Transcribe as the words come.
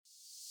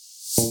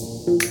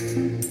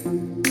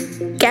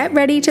Get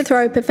ready to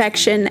throw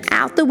perfection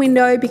out the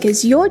window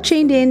because you're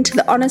tuned in to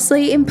the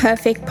Honestly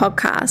Imperfect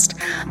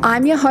podcast.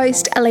 I'm your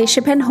host,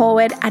 Alicia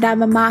Penhorwood, and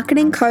I'm a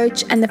marketing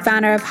coach and the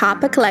founder of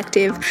Harper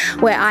Collective,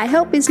 where I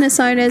help business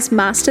owners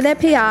master their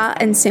PR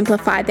and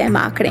simplify their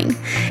marketing.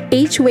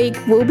 Each week,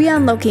 we'll be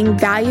unlocking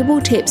valuable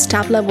tips to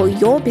up-level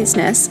your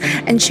business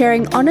and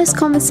sharing honest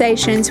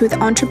conversations with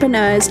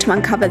entrepreneurs to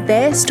uncover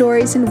their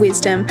stories and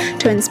wisdom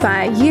to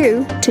inspire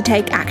you to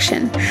take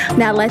action.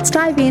 Now let's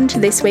dive into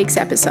this week's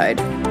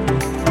episode.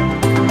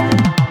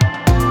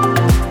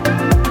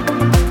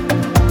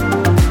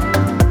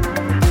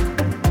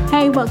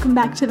 Hey, welcome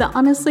back to the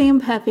Honestly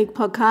Imperfect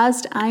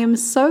podcast. I am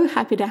so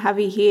happy to have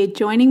you here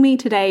joining me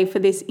today for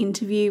this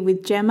interview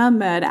with Gemma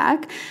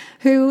Murdoch,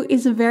 who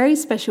is a very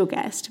special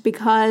guest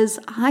because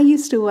I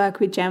used to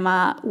work with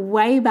Gemma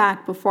way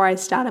back before I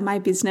started my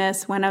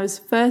business when I was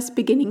first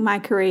beginning my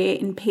career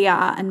in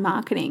PR and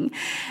marketing.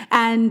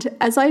 And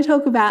as I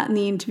talk about in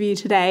the interview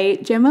today,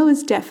 Gemma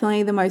was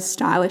definitely the most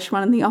stylish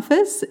one in the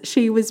office.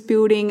 She was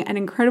building an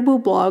incredible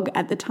blog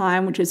at the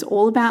time, which was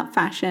all about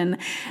fashion.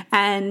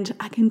 And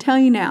I can tell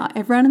you now,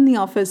 everyone in the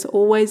office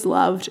always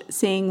loved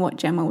seeing what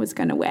Gemma was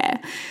going to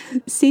wear.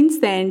 Since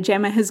then,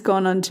 Gemma has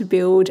gone on to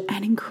build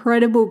an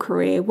incredible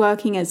career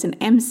working as an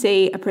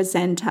MC, a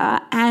presenter,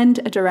 and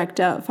a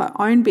director for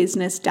her own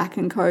business, Dak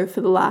 & Co,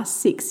 for the last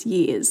 6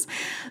 years.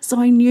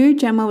 So I knew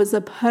Gemma was the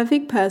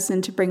perfect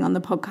person to bring on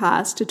the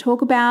podcast to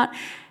talk about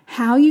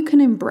how you can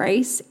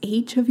embrace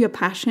each of your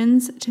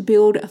passions to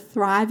build a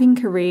thriving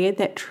career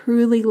that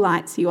truly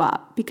lights you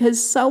up.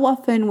 Because so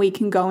often we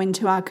can go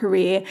into our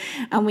career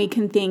and we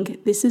can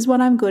think, this is what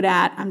I'm good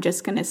at, I'm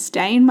just going to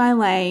stay in my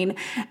lane.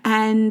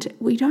 And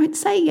we don't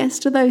say yes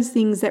to those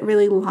things that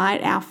really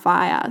light our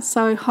fire.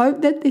 So I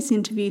hope that this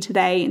interview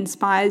today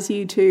inspires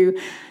you to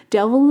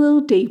delve a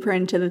little deeper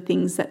into the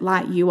things that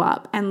light you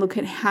up and look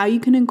at how you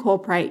can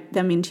incorporate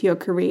them into your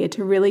career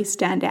to really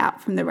stand out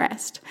from the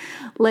rest.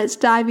 Let's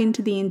dive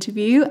into the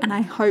interview, and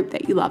I hope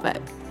that you love it.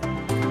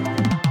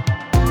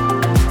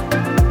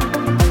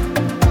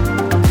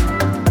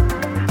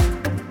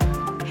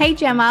 Hey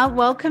Gemma,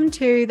 welcome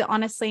to the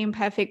Honestly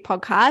Imperfect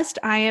podcast.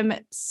 I am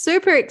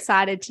super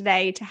excited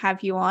today to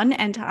have you on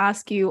and to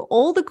ask you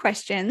all the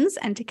questions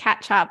and to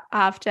catch up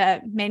after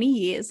many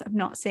years of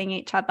not seeing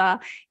each other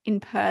in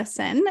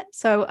person.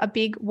 So a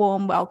big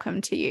warm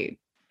welcome to you.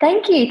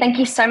 Thank you. Thank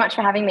you so much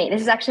for having me.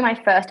 This is actually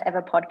my first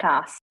ever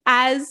podcast.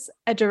 As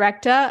a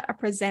director, a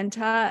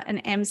presenter, an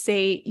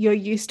MC, you're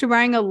used to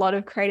wearing a lot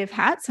of creative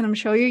hats, and I'm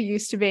sure you're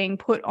used to being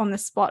put on the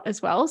spot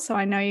as well. So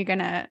I know you're going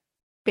to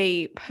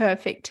be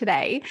perfect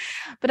today,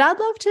 but I'd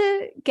love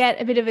to get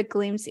a bit of a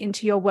glimpse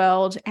into your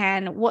world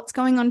and what's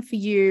going on for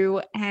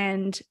you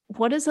and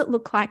what does it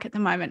look like at the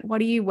moment? What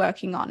are you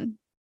working on?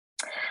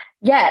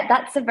 Yeah,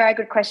 that's a very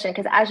good question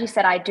because as you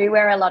said, I do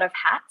wear a lot of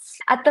hats.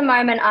 At the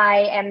moment,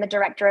 I am the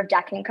director of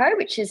Dak & Co,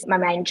 which is my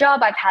main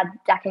job. I've had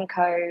Dak &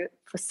 Co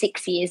for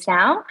 6 years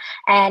now,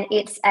 and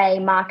it's a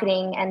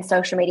marketing and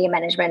social media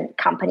management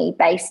company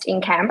based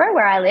in Canberra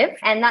where I live.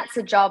 And that's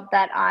a job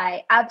that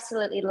I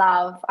absolutely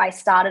love. I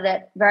started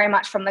it very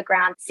much from the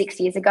ground 6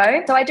 years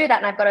ago. So I do that,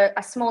 and I've got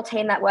a small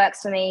team that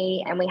works for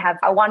me, and we have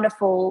a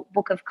wonderful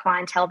book of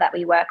clientele that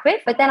we work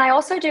with. But then I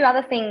also do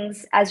other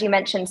things, as you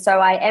mentioned. So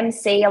I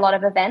MC a lot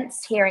of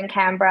events here in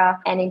Canberra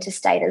and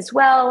interstate as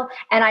well.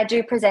 And I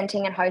do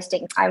presenting and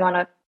hosting. I'm on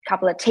a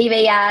couple of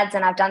TV ads,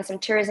 and I've done some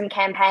tourism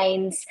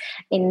campaigns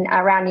in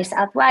around New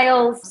South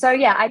Wales. So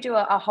yeah, I do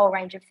a whole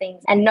range of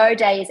things, and no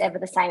day is ever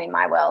the same in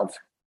my world.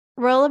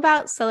 We're all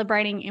about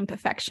celebrating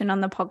imperfection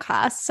on the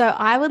podcast. So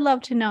I would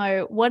love to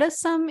know, what are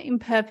some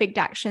imperfect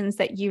actions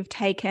that you've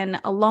taken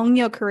along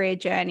your career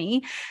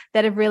journey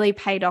that have really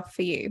paid off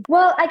for you?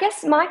 Well, I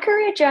guess my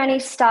career journey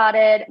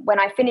started when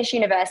I finished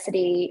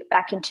university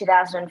back in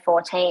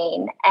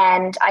 2014,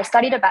 and I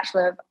studied a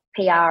Bachelor of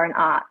PR and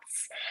Arts.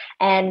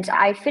 And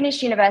I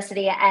finished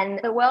university, and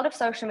the world of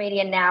social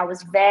media now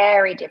was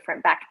very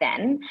different back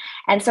then.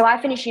 And so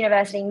I finished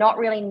university not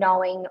really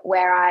knowing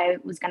where I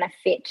was going to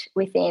fit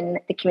within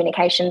the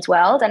communications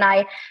world. And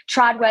I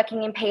tried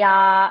working in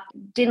PR,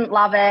 didn't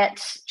love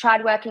it,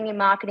 tried working in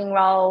marketing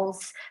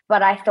roles,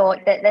 but I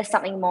thought that there's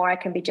something more I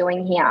can be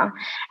doing here.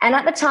 And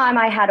at the time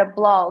I had a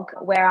blog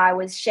where I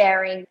was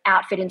sharing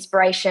outfit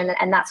inspiration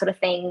and that sort of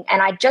thing.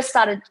 And I just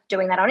started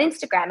doing that on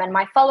Instagram, and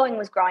my following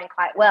was growing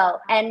quite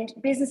well. And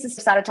businesses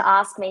started to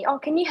ask me, oh,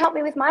 can you help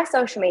me with my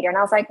social media? And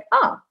I was like,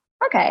 oh,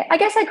 okay, I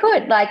guess I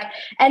could.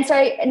 And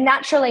so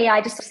naturally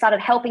I just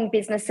started helping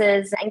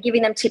businesses and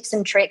giving them tips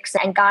and tricks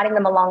and guiding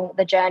them along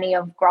the journey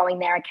of growing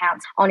their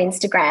accounts on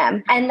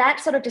Instagram. And that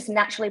sort of just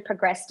naturally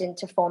progressed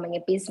into forming a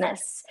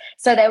business.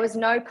 So there was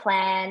no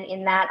plan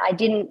in that. I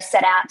didn't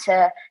set out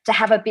to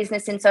have a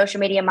business in social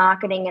media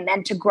marketing and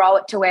then to grow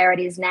it to where it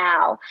is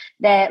now.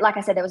 Like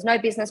I said, there was no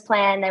business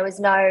plan. There was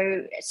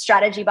no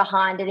strategy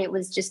behind it. It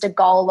was just a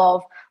goal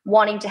of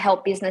wanting to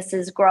help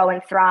businesses grow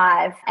and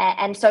thrive.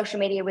 And social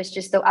media was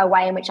just a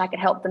way in which I could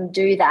help them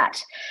do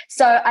that.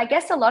 So I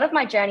guess a lot of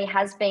my journey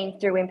has been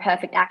through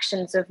imperfect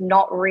actions of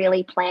not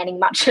really planning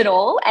much at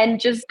all and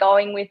just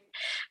going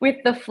with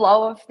the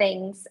flow of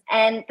things.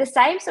 And the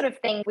same sort of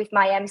thing with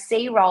my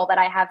MC role that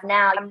I have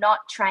now. I'm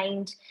not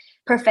trained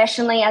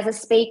professionally as a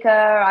speaker.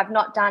 I've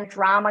not done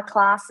drama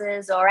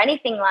classes or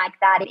anything like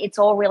that. It's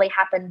all really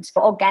happened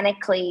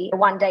organically.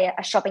 One day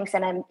a shopping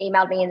centre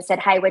emailed me and said,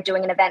 hey, we're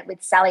doing an event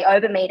with Sally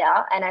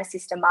Obermeter and her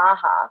sister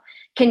Maha.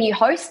 Can you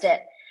host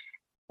it?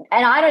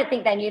 And I don't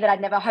think they knew that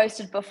I'd never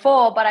hosted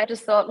before, but I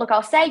just thought, look,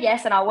 I'll say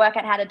yes and I'll work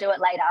out how to do it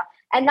later.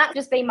 And that's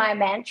just been my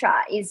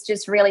mantra, is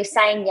just really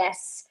saying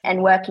yes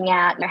and working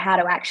out how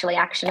to actually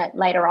action it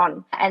later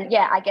on. And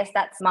yeah, I guess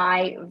that's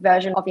my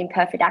version of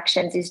imperfect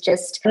actions, is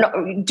just not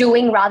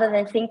doing rather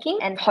than thinking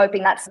and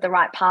hoping that's the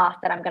right path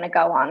that I'm going to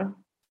go on.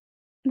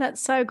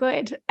 That's so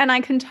good. And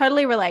I can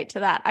totally relate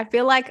to that. I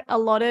feel like a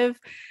lot of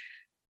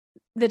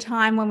the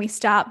time when we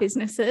start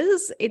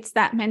businesses, it's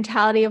that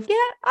mentality of, yeah,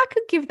 I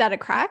could give that a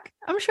crack.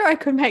 I'm sure I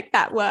could make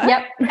that work.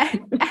 Yep.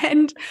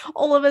 and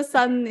all of a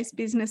sudden this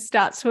business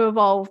starts to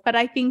evolve. But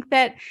I think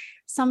that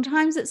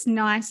sometimes it's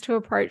nice to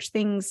approach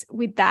things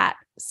with that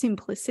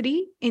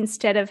simplicity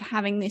instead of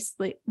having this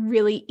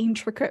really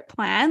intricate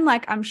plan.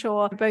 Like, I'm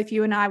sure both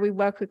you and I, we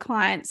work with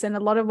clients, and a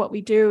lot of what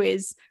we do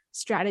is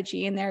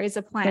strategy and there is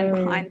a plan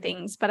behind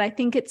things. But I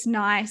think it's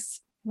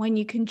nice when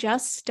you can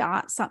just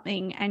start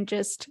something and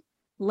just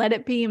let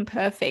it be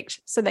imperfect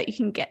so that you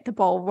can get the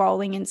ball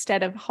rolling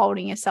instead of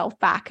holding yourself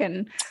back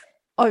and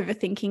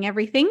overthinking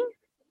everything.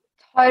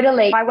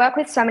 Totally. I work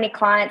with so many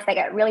clients, they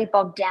get really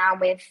bogged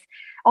down with,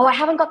 oh, I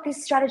haven't got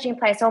this strategy in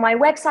place, or my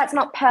website's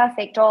not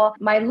perfect, or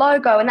my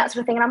logo and that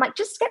sort of thing. And I'm like,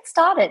 just get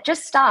started,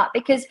 just start,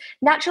 because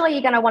naturally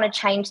you're going to want to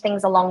change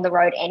things along the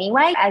road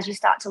anyway. As you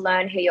start to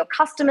learn who your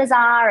customers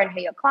are and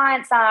who your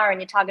clients are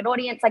and your target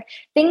audience, like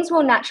things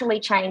will naturally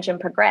change and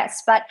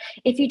progress. But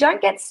if you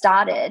don't get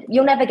started,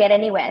 you'll never get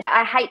anywhere.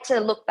 I hate to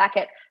look back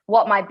at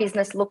what my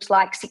business looked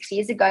like 6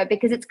 years ago,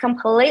 because it's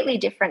completely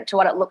different to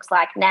what it looks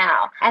like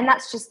now. And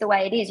that's just the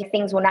way it is.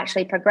 Things will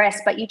naturally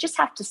progress, but you just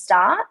have to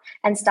start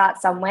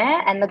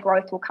somewhere, and the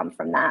growth will come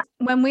from that.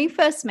 When we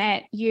first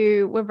met,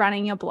 you were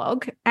running your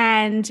blog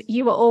and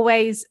you were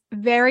always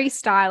very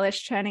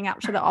stylish turning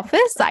up to the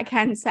office. I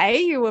can say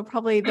you were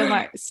probably the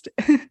most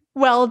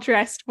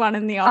well-dressed one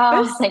in the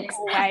office. Oh, thanks.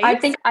 I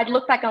think I'd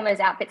look back on those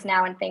outfits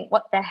now and think,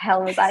 what the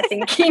hell was I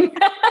thinking?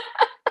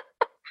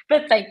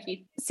 But thank you.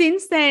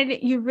 Since then,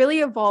 you really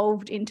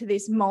evolved into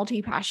this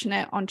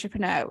multi-passionate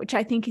entrepreneur, which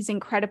I think is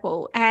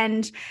incredible.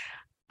 And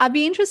I'd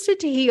be interested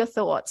to hear your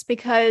thoughts,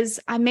 because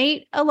I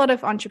meet a lot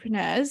of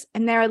entrepreneurs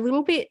and they're a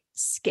little bit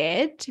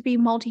scared to be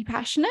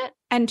multi-passionate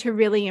and to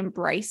really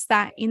embrace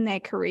that in their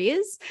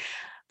careers.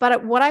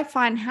 But what I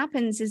find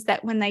happens is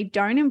that when they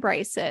don't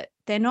embrace it,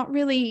 they're not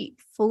really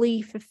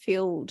fully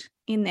fulfilled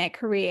in their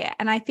career.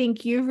 And I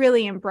think you've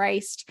really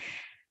embraced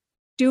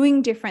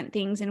doing different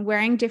things and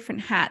wearing different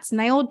hats, and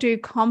they all do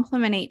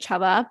complement each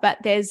other, but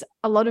there's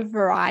a lot of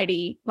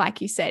variety,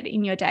 like you said,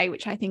 in your day,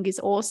 which I think is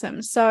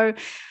awesome. So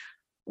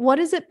what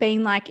has it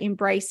been like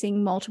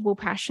embracing multiple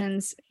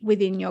passions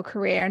within your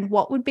career, and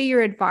what would be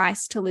your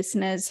advice to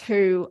listeners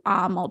who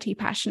are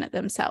multi-passionate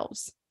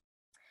themselves?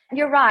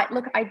 You're right.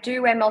 Look, I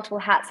do wear multiple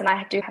hats and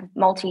I do have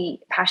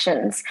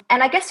multi-passions.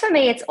 And I guess for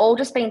me, it's all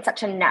just been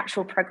such a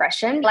natural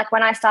progression. Like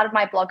when I started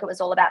my blog, it was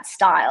all about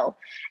style.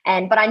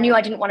 But I knew I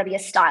didn't want to be a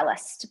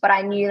stylist, but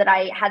I knew that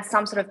I had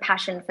some sort of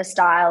passion for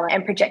style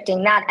and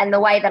projecting that. And the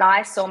way that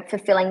I saw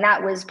fulfilling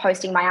that was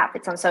posting my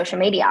outfits on social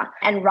media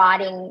and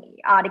writing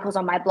articles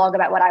on my blog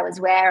about what I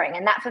was wearing.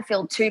 And that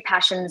fulfilled two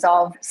passions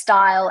of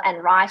style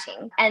and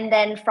writing. And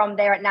then from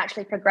there, it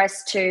naturally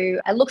progressed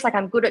to, it looks like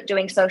I'm good at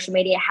doing social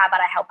media. How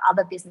about I help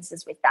other businesses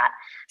with that?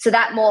 So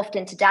that morphed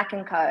into Dak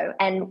 & Co.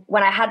 And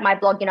when I had my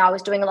blog, I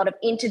was doing a lot of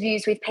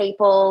interviews with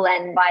people,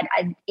 and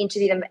I'd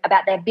interview them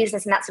about their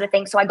business and that sort of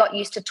thing. So I got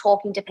used to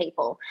talking to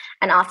people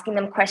and asking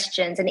them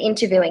questions and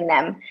interviewing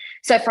them.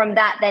 So from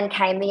that then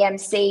came the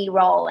MC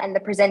role, and the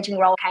presenting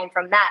role came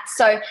from that.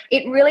 So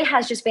it really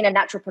has just been a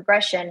natural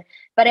progression,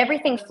 but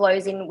everything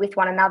flows in with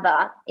one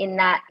another, in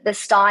that the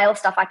style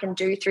stuff I can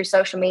do through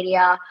social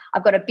media.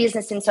 I've got a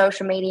business in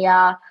social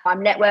media. I'm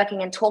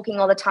networking and talking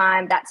all the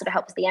time. That sort of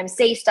helps the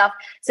MC stuff.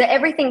 So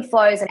everything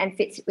flows and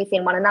fits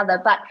within one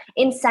another. But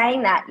in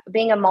saying that,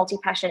 being a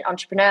multi-passionate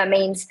entrepreneur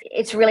means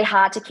it's really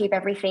hard to keep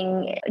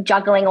everything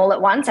juggling all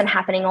at once and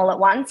happening all at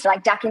once.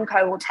 Like Dak &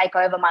 Co will take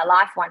over my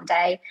life one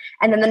day,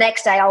 and then the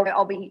next day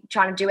I'll be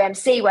trying to do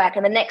MC work,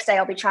 and the next day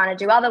I'll be trying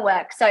to do other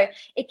work. So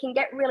it can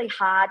get really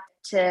hard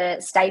to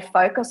stay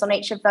focused on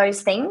each of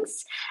those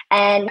things.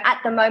 And at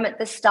the moment,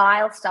 the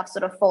style stuff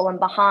sort of fallen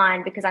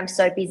behind because I'm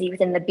so busy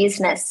within the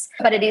business,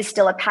 but it is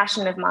still a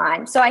passion of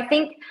mine. So I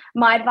think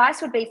my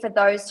advice would be for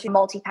those who are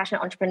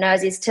multi-passionate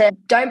entrepreneurs is to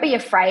don't be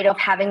afraid of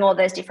having all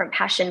those different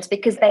passions,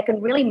 because they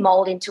can really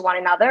mold into one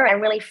another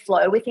and really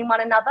flow within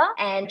one another.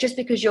 And just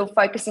because you're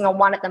focusing on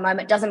one at the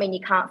moment doesn't mean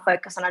you can't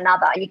focus on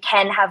another. You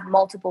can have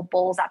multiple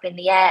balls up in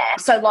the air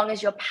so long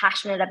as you're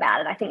passionate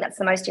about it. I think that's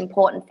the most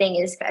important thing,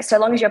 is so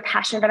long as you're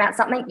passionate about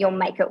something, you'll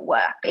make it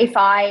work. If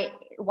I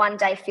one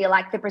day feel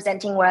like the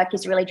presenting work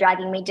is really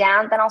dragging me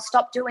down, then I'll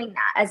stop doing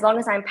that. As long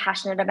as I'm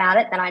passionate about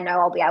it, then I know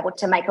I'll be able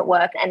to make it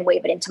work and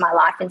weave it into my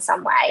life in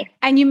some way.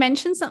 And you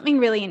mentioned something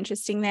really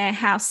interesting there,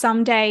 how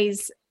some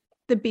days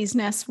the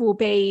business will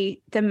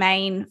be the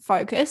main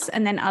focus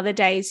and then other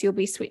days you'll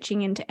be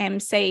switching into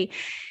MC.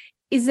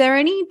 Is there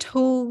any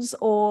tools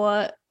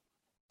or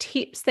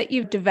tips that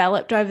you've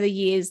developed over the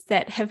years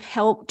that have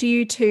helped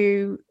you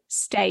to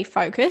stay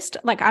focused?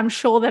 Like, I'm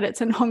sure that it's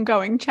an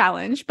ongoing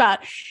challenge,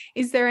 but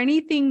is there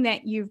anything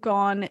that you've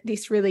gone,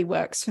 this really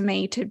works for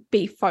me to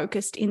be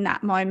focused in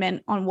that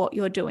moment on what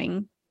you're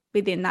doing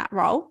within that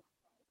role?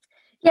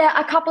 Yeah,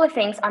 a couple of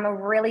things. I'm a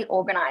really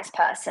organized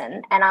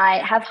person and I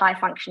have high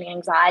functioning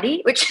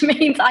anxiety, which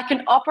means I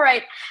can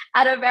operate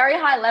at a very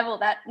high level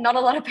that not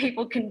a lot of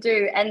people can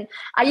do. And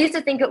I used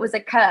to think it was a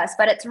curse,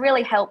 but it's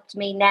really helped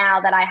me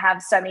now that I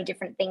have so many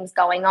different things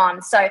going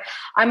on. So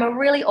I'm a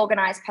really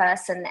organized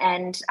person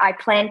and I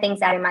plan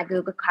things out in my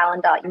Google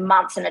Calendar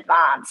months in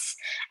advance.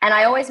 And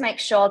I always make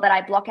sure that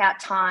I block out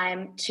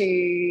time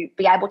to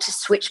be able to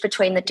switch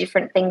between the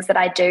different things that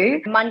I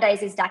do.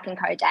 Mondays is DAC and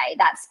Co day.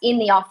 That's in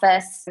the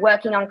office,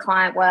 working on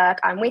client work.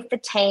 I'm with the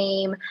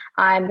team.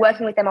 I'm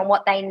working with them on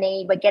what they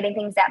need. We're getting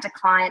things out to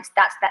clients.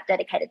 That's that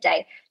dedicated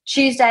day.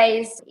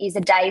 Tuesdays is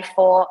a day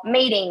for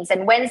meetings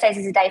and Wednesdays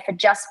is a day for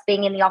just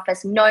being in the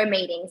office, no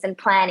meetings and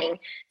planning.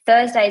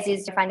 Thursdays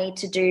is if I need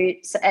to do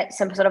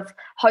some sort of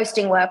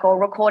hosting work or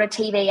record a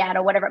TV ad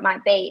or whatever it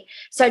might be.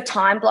 So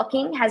time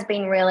blocking has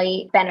been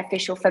really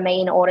beneficial for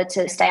me in order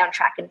to stay on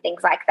track and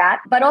things like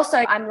that. But also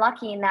I'm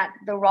lucky in that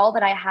the role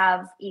that I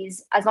have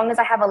is, as long as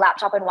I have a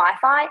laptop and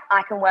Wi-Fi,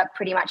 I can work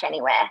pretty much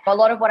anywhere. A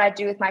lot of what I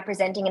do with my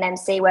presenting and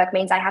MC work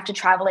means I have to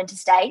travel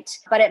interstate,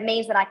 but it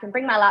means that I can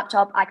bring my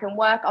laptop, I can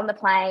work on the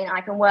plane, I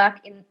can work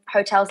in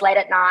hotels late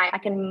at night, I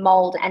can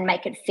mold and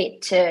make it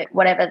fit to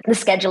whatever the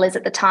schedule is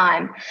at the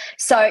time.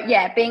 So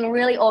yeah, being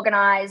really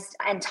organized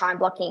and time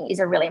blocking is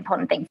a really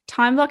important thing.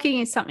 Time blocking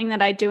is something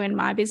that I do in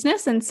my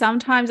business, and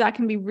sometimes I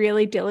can be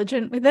really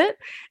diligent with it.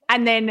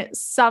 And then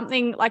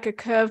something like a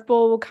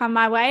curveball will come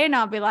my way and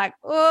I'll be like,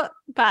 oh,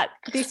 but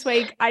this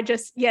week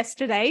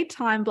yesterday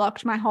time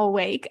blocked my whole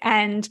week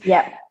and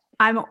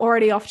I'm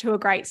already off to a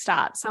great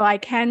start. So I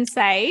can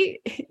say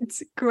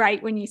it's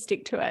great when you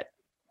stick to it.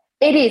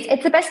 It is.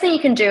 It's the best thing you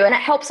can do. And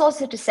it helps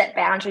also to set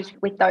boundaries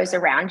with those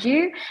around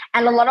you.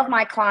 And a lot of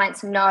my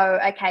clients know,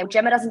 okay,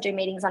 Gemma doesn't do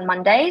meetings on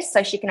Mondays,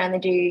 so she can only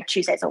do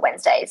Tuesdays or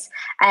Wednesdays.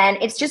 And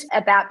it's just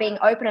about being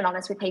open and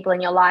honest with people in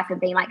your life and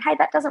being like, hey,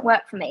 that doesn't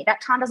work for me. That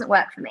time doesn't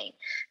work for me.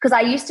 Because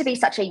I used to be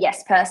such a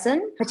yes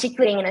person,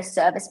 particularly in a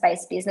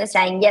service-based business,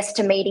 saying yes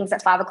to meetings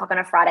at 5 o'clock on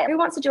a Friday. Who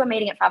wants to do a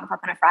meeting at 5 o'clock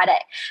on a Friday?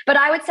 But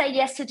I would say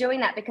yes to doing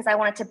that because I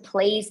wanted to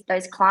please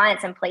those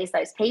clients and please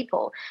those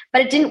people.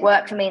 But it didn't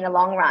work for me in the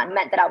long run. It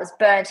meant that I was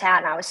burnt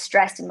out and I was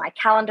stressed and my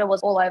calendar was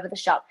all over the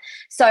shop.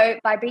 So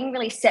by being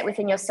really set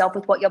within yourself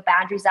with what your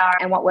boundaries are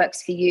and what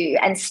works for you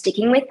and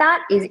sticking with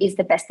that is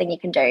the best thing you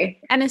can do.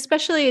 And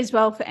especially as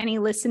well for any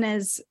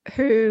listeners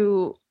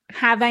who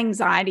have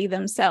anxiety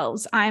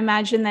themselves, I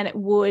imagine that it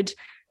would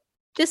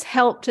just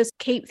help to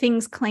keep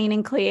things clean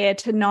and clear,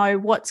 to know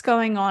what's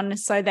going on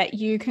so that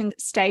you can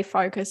stay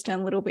focused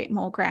and a little bit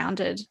more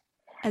grounded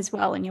as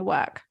well in your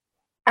work.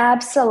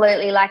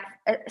 Absolutely. Like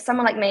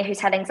someone like me who's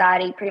had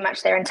anxiety pretty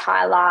much their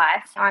entire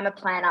life, I'm a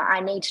planner. I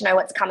need to know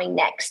what's coming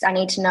next. I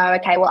need to know,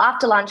 okay, well,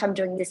 after lunch, I'm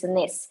doing this and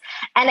this.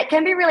 And it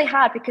can be really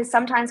hard because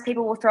sometimes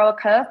people will throw a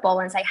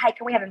curveball and say, hey,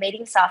 can we have a meeting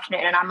this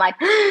afternoon? And I'm like,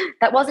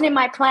 that wasn't in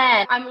my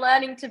plan. I'm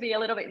learning to be a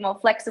little bit more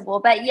flexible.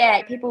 But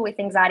yeah, people with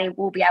anxiety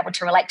will be able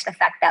to relate to the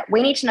fact that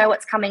we need to know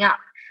what's coming up.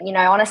 You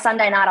know, on a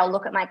Sunday night, I'll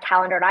look at my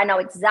calendar and I know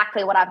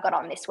exactly what I've got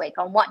on this week,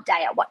 on what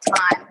day, at what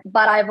time.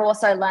 But I've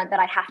also learned that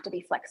I have to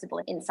be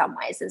flexible in some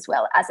ways as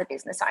well as a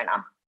business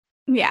owner.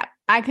 Yeah,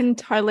 I can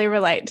totally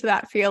relate to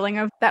that feeling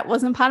of that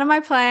wasn't part of my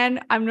plan.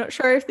 I'm not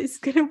sure if this is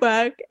going to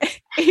work.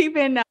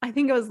 Even I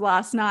think it was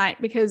last night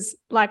because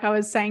like I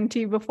was saying to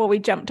you before we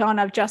jumped on,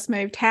 I've just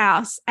moved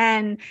house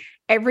and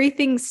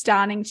everything's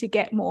starting to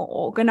get more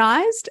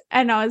organized.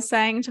 And I was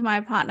saying to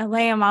my partner,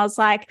 Liam, I was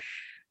like,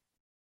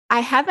 I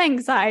have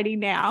anxiety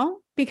now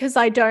because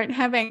I don't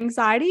have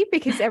anxiety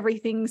because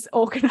everything's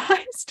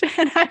organized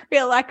and I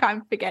feel like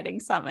I'm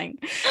forgetting something.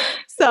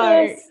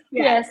 So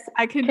yes,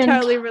 I can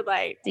totally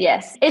relate.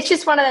 Yes. It's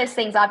just one of those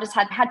things I've just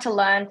had to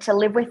learn to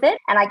live with it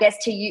and I guess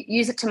to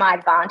use it to my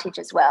advantage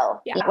as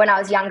well. Yeah. When I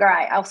was younger,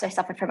 I also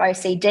suffered from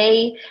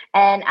OCD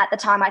and at the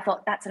time I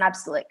thought that's an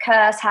absolute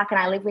curse. How can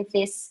I live with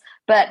this?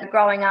 But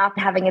growing up,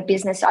 having a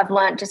business, I've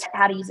learned just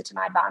how to use it to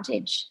my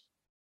advantage.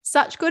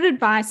 such good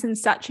advice and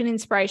such an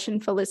inspiration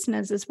for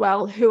listeners as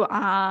well who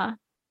are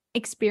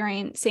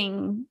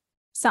experiencing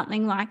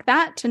something like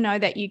that, to know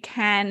that you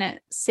can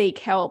seek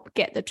help,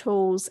 get the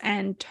tools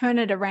and turn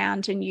it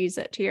around and use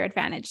it to your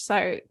advantage.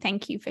 So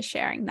thank you for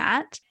sharing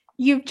that.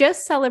 You've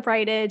just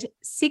celebrated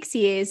 6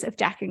 years of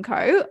Dak &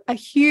 Co. A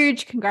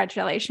huge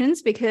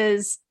congratulations,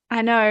 because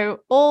I know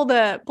all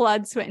the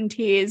blood, sweat and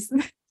tears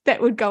that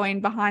would go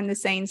in behind the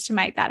scenes to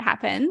make that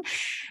happen.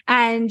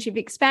 And you've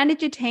expanded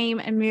your team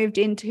and moved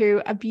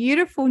into a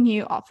beautiful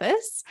new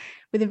office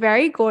with a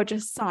very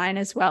gorgeous sign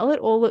as well. It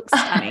all looks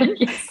stunning.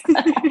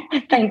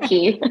 Thank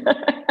you.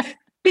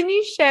 Can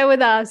you share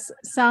with us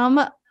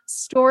some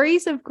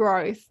stories of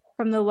growth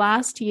from the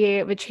last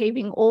year of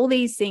achieving all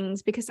these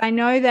things? Because I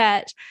know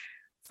that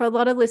for a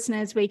lot of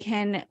listeners, we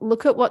can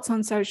look at what's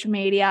on social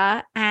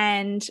media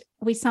and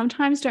we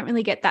sometimes don't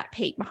really get that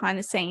peek behind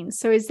the scenes.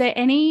 So is there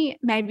any,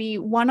 maybe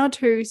 1 or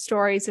 2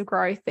 stories of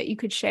growth that you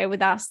could share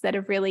with us that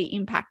have really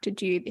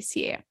impacted you this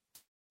year?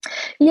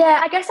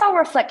 Yeah, I guess I'll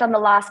reflect on the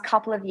last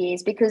couple of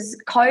years, because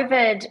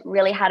COVID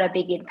really had a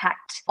big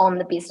impact on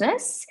the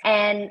business.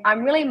 And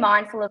I'm really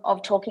mindful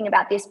of talking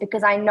about this,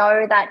 because I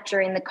know that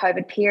during the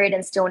COVID period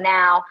and still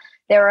now,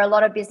 there are a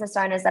lot of business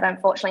owners that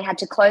unfortunately had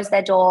to close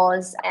their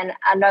doors and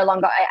are no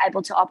longer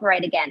able to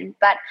operate again.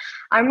 But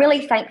I'm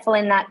really thankful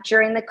in that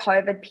during the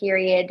COVID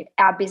period,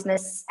 our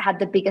business had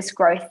the biggest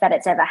growth that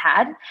it's ever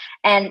had.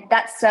 And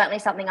that's certainly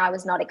something I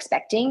was not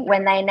expecting.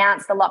 When they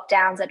announced the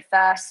lockdowns at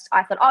first,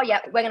 I thought, oh yeah,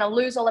 we're going to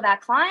lose all of our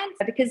clients,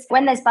 because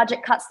when there's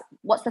budget cuts,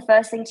 what's the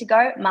first thing to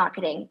go?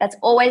 Marketing. That's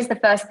always the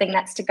first thing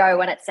that's to go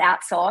when it's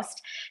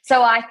outsourced.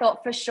 So I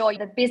thought for sure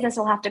the business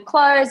will have to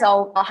close.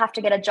 I'll have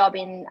to get a job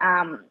in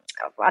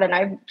I don't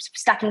know,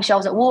 stacking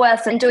shelves at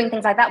Woolworths and doing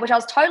things like that, which I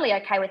was totally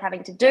okay with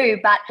having to do.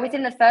 But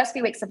within the first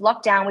few weeks of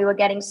lockdown, we were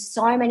getting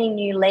so many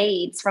new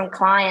leads from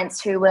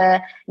clients who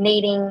were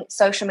needing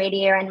social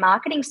media and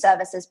marketing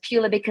services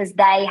purely because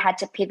they had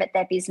to pivot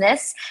their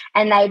business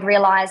and they'd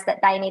realized that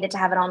they needed to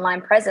have an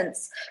online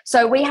presence.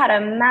 So we had a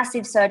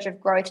massive surge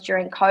of growth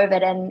during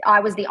COVID, and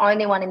I was the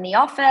only one in the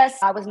office.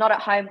 I was not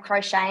at home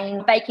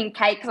crocheting, baking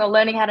cakes, or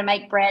learning how to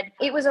make bread.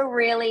 It was a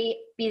really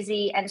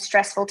busy and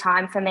stressful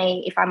time for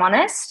me, if I'm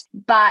honest.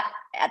 But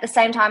at the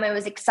same time, it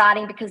was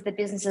exciting because the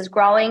business is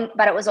growing,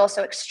 but it was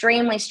also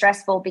extremely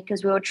stressful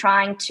because we were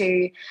trying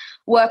to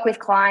work with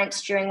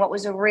clients during what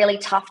was a really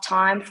tough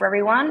time for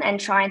everyone and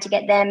trying to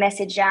get their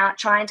message out,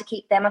 trying to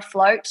keep them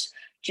afloat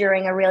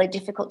during a really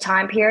difficult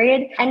time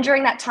period. And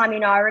during that time,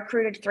 I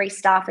recruited 3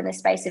 staff in the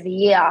space of a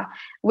year,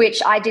 which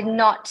I did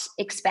not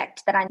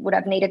expect that I would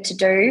have needed to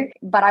do,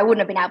 but I wouldn't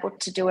have been able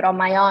to do it on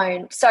my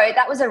own. So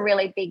that was a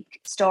really big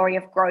story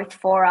of growth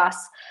for us.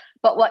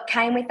 But what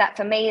came with that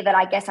for me that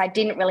I guess I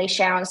didn't really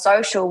share on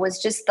social was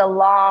just the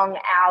long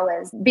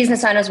hours.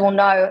 Business owners will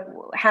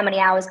know how many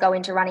hours go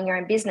into running your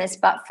own business.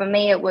 But for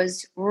me, it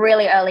was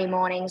really early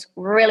mornings,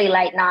 really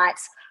late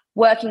nights,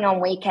 working on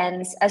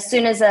weekends. As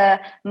soon as a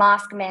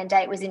mask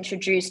mandate was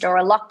introduced or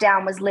a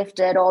lockdown was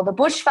lifted or the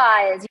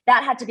bushfires,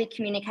 that had to be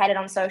communicated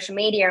on social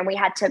media, and we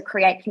had to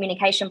create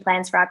communication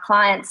plans for our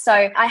clients. So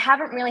I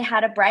haven't really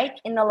had a break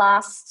in the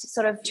last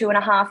sort of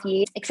 2.5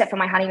 years, except for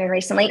my honeymoon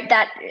recently.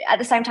 That at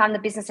the same time, the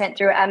business went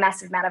through a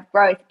massive amount of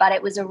growth, but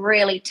it was a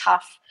really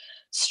tough,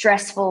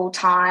 stressful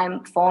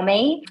time for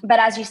me. But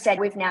as you said,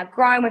 we've now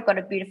grown. We've got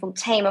a beautiful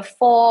team of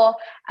 4.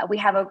 We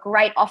have a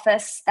great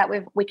office that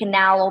we can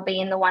now all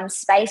be in the one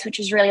space, which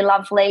is really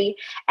lovely.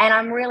 And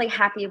I'm really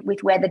happy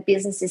with where the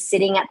business is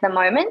sitting at the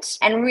moment,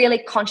 and really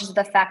conscious of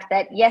the fact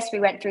that, yes,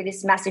 we went through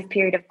this massive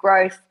period of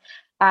growth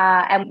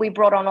and we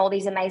brought on all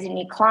these amazing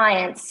new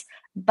clients.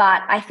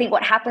 But I think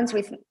what happens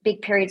with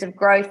big periods of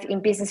growth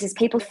in business is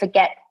people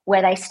forget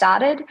where they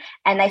started,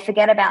 and they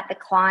forget about the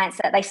clients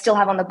that they still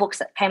have on the books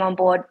that came on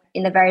board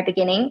in the very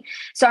beginning.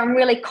 So I'm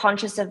really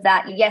conscious of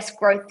that. Yes,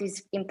 growth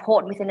is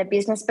important within a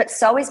business, but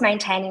so is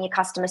maintaining your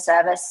customer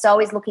service. So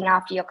is looking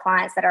after your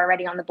clients that are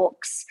already on the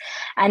books.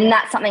 And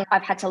that's something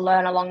I've had to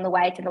learn along the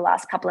way through the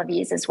last couple of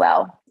years as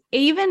well.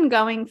 Even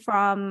going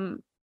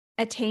from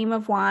a team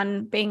of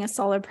 1, being a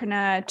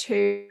solopreneur,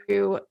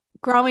 to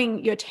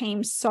growing your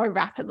team so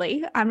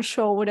rapidly, I'm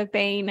sure would have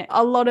been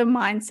a lot of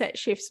mindset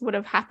shifts would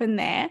have happened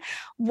there.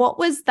 What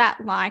was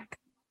that like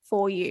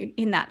for you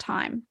in that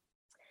time?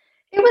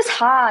 It was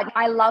hard.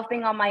 I love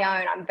being on my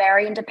own. I'm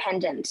very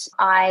independent.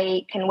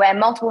 I can wear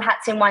multiple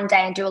hats in one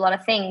day and do a lot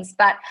of things,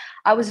 but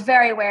I was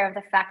very aware of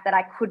the fact that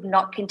I could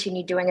not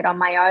continue doing it on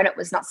my own. It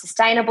was not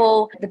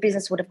sustainable. The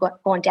business would have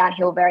gone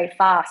downhill very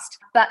fast.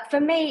 But for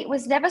me, it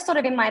was never sort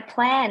of in my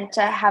plan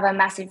to have a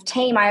massive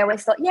team. I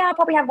always thought, I'll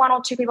probably have 1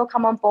 or 2 people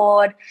come on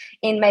board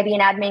in maybe an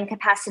admin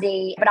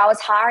capacity. But I was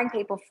hiring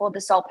people for the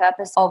sole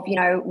purpose of,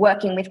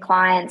 working with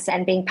clients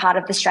and being part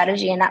of the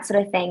strategy and that sort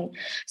of thing.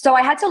 So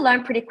I had to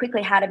learn pretty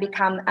quickly how to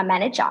become a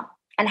manager.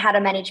 and how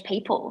to manage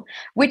people,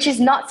 which is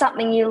not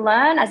something you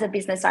learn as a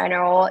business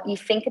owner or you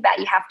think about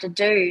you have to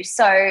do.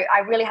 So I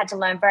really had to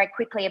learn very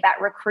quickly about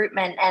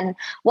recruitment and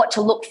what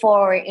to look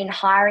for in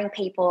hiring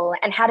people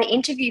and how to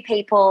interview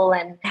people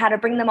and how to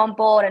bring them on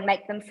board and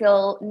make them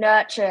feel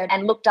nurtured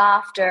and looked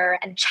after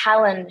and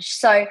challenged.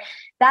 So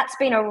that's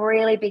been a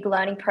really big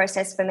learning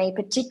process for me,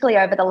 particularly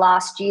over the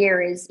last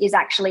year, is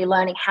actually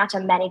learning how to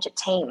manage a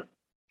team.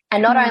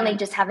 And not only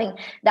just having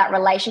that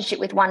relationship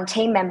with one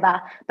team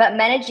member, but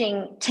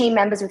managing team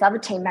members with other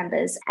team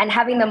members and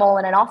having them all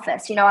in an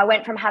office. You know, I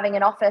went from having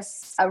an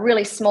office, a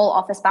really small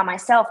office by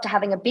myself, to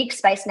having a big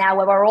space now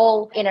where we're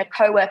all in a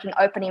co-working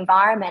open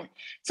environment.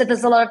 So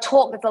there's a lot of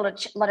talk, there's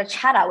a lot of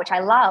chatter, which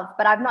I love,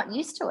 but I'm not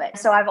used to it.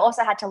 So I've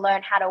also had to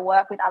learn how to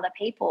work with other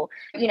people.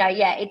 You know,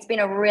 yeah, it's been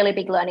a really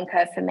big learning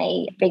curve for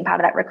me being part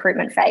of that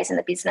recruitment phase in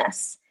the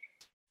business.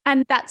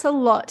 And that's a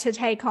lot to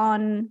take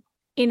on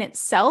in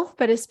itself,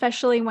 but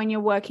especially when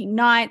you're working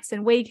nights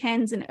and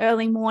weekends and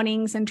early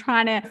mornings and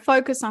trying to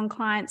focus on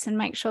clients and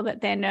make sure that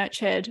they're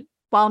nurtured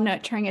while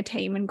nurturing a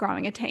team and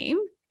growing a team.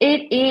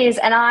 It is.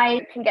 And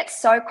I can get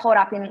so caught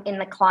up in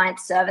the client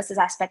services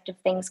aspect of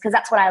things because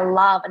that's what I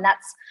love. And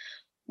that's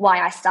why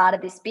I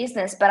started this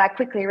business. But I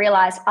quickly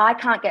realized I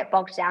can't get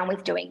bogged down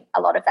with doing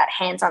a lot of that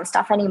hands-on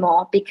stuff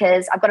anymore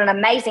because I've got an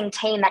amazing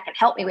team that can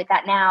help me with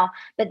that now,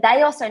 but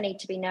they also need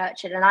to be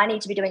nurtured and I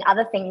need to be doing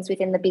other things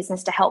within the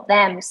business to help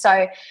them.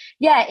 So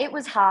yeah, it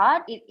was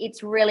hard.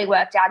 It's really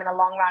worked out in the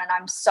long run. And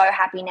I'm so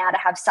happy now to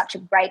have such a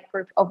great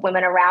group of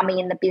women around me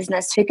in the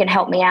business who can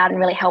help me out and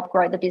really help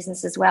grow the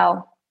business as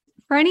well.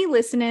 For any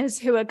listeners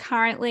who are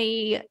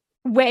currently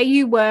where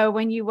you were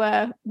when you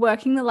were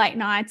working the late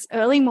nights,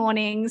 early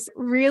mornings,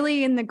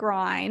 really in the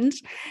grind,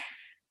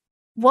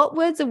 what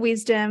words of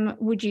wisdom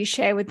would you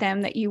share with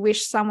them that you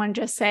wish someone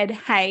just said,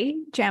 hey,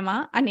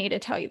 Gemma, I need to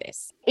tell you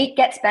this? It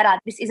gets better.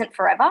 This isn't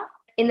forever.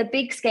 In the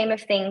big scheme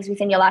of things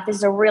within your life, this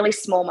is a really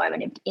small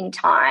moment in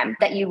time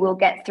that you will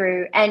get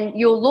through. And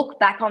you'll look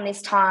back on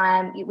this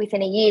time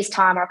within a year's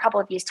time or a couple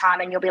of years' time,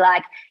 and you'll be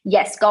like,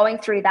 yes, going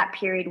through that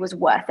period was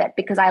worth it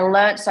because I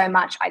learned so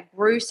much. I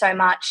grew so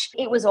much.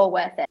 It was all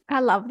worth it. I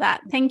love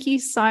that. Thank you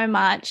so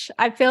much.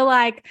 I feel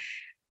like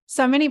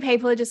so many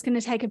people are just going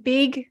to take a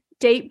big,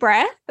 deep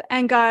breath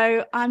and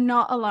go, I'm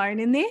not alone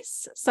in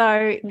this.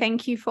 So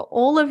thank you for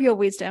all of your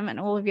wisdom and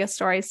all of your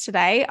stories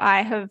today.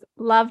 I have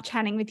loved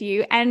chatting with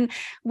you. And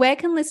where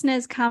can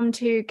listeners come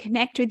to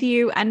connect with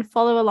you and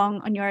follow along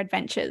on your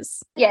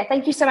adventures? Yeah,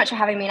 thank you so much for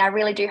having me. And I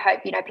really do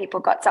hope, people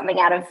got something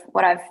out of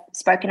what I've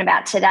spoken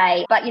about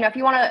today. But, if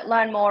you want to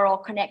learn more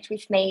or connect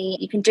with me,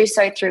 you can do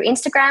so through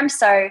Instagram.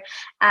 So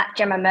at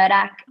Gemma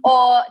Murdoch,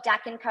 or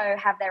Dak & Co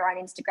have their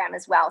own Instagram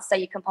as well. So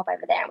you can pop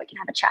over there and we can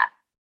have a chat.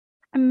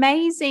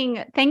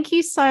 Amazing. Thank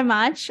you so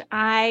much.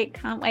 I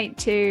can't wait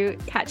to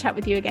catch up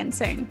with you again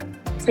soon.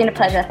 It's been a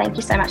pleasure. Thank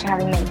you so much for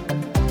having me.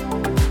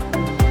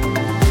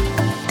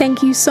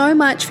 Thank you so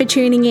much for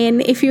tuning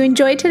in. If you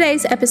enjoyed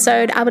today's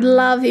episode, I would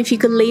love if you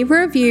could leave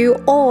a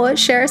review or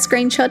share a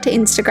screenshot to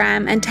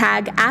Instagram and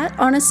tag at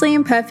Honestly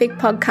Imperfect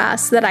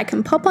Podcast so that I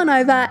can pop on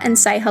over and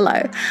say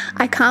hello.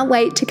 I can't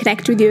wait to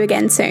connect with you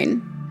again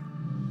soon.